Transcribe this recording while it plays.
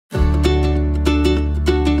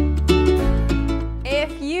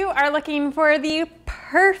are looking for the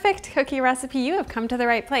perfect cookie recipe, you have come to the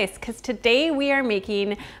right place, because today we are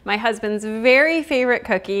making my husband's very favorite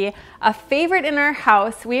cookie, a favorite in our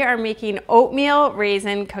house. We are making oatmeal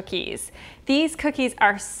raisin cookies. These cookies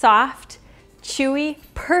are soft, chewy,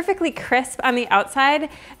 perfectly crisp on the outside,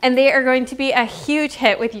 and they are going to be a huge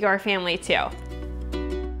hit with your family too.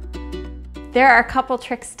 There are a couple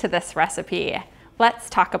tricks to this recipe. Let's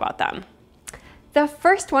talk about them. The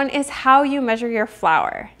first one is how you measure your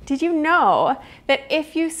flour. Did you know that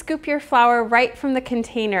if you scoop your flour right from the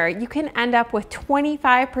container, you can end up with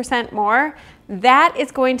 25% more? That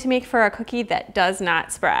is going to make for a cookie that does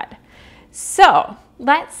not spread. So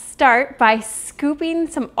let's start by scooping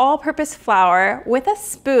some all-purpose flour with a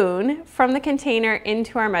spoon from the container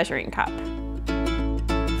into our measuring cup.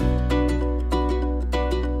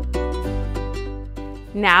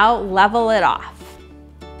 Now level it off.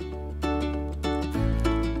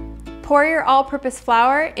 Pour your all-purpose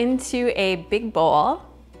flour into a big bowl.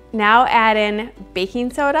 Now add in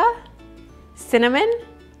baking soda, cinnamon,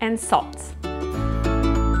 and salt.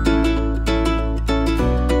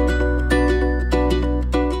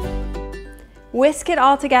 Whisk it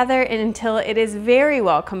all together until it is very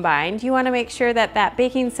well combined. You want to make sure that that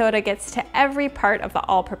baking soda gets to every part of the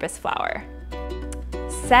all-purpose flour.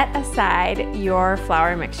 Set aside your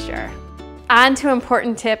flour mixture. On to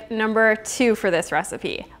important tip number 2 for this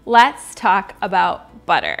recipe. Let's talk about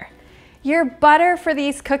butter. Your butter for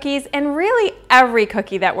these cookies, and really every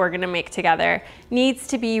cookie that we're gonna make together, needs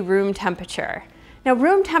to be room temperature. Now,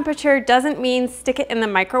 room temperature doesn't mean stick it in the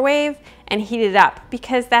microwave and heat it up,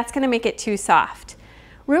 because that's gonna make it too soft.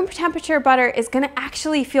 Room temperature butter is gonna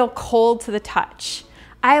actually feel cold to the touch.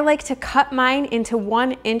 I like to cut mine into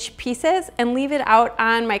 1-inch pieces and leave it out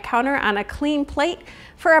on my counter on a clean plate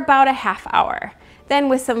for about a half hour. Then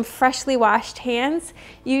with some freshly washed hands,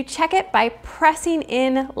 you check it by pressing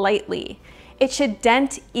in lightly. It should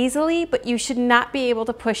dent easily, but you should not be able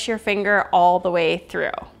to push your finger all the way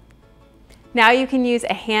through. Now you can use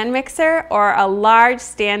a hand mixer or a large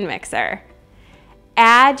stand mixer.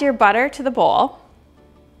 Add your butter to the bowl.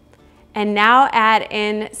 And now add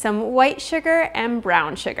in some white sugar and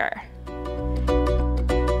brown sugar.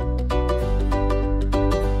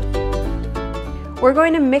 We're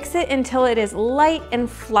going to mix it until it is light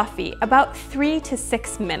and fluffy, about 3 to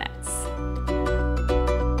 6 minutes.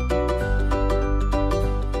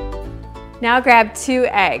 Now grab 2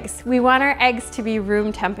 eggs. We want our eggs to be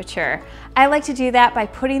room temperature. I like to do that by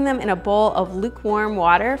putting them in a bowl of lukewarm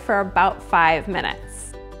water for about 5 minutes.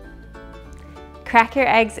 Crack your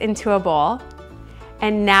eggs into a bowl,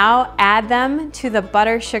 and now add them to the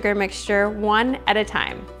butter-sugar mixture one at a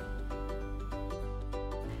time.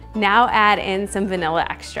 Now add in some vanilla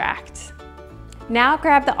extract. Now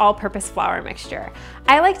grab the all-purpose flour mixture.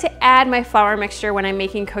 I like to add my flour mixture when I'm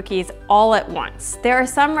making cookies all at once. There are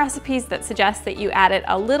some recipes that suggest that you add it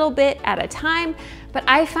a little bit at a time, but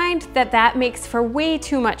I find that that makes for way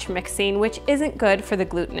too much mixing, which isn't good for the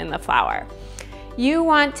gluten in the flour. You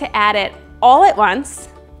want to add it all at once.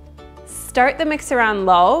 Start the mixer on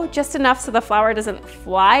low, just enough so the flour doesn't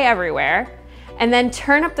fly everywhere, and then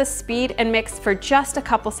turn up the speed and mix for just a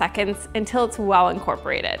couple seconds until it's well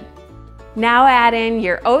incorporated. Now add in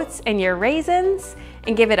your oats and your raisins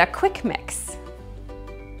and give it a quick mix.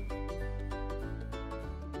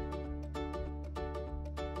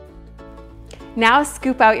 Now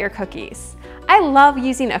scoop out your cookies. I love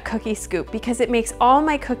using a cookie scoop because it makes all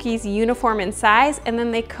my cookies uniform in size, and then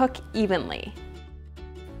they cook evenly.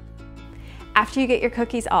 After you get your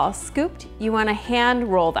cookies all scooped, you want to hand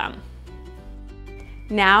roll them.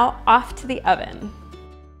 Now off to the oven.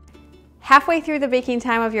 Halfway through the baking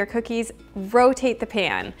time of your cookies, rotate the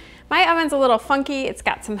pan. My oven's a little funky. It's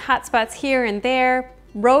got some hot spots here and there.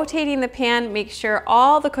 Rotating the pan makes sure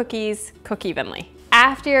all the cookies cook evenly.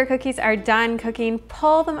 After your cookies are done cooking,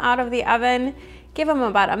 pull them out of the oven, give them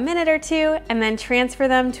about a minute or 2, and then transfer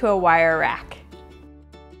them to a wire rack.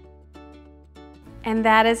 And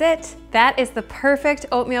that is it. That is the perfect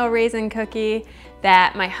oatmeal raisin cookie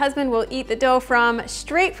that my husband will eat the dough from,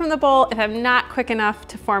 straight from the bowl, if I'm not quick enough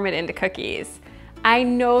to form it into cookies. I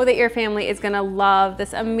know that your family is gonna love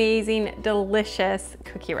this amazing, delicious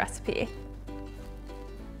cookie recipe.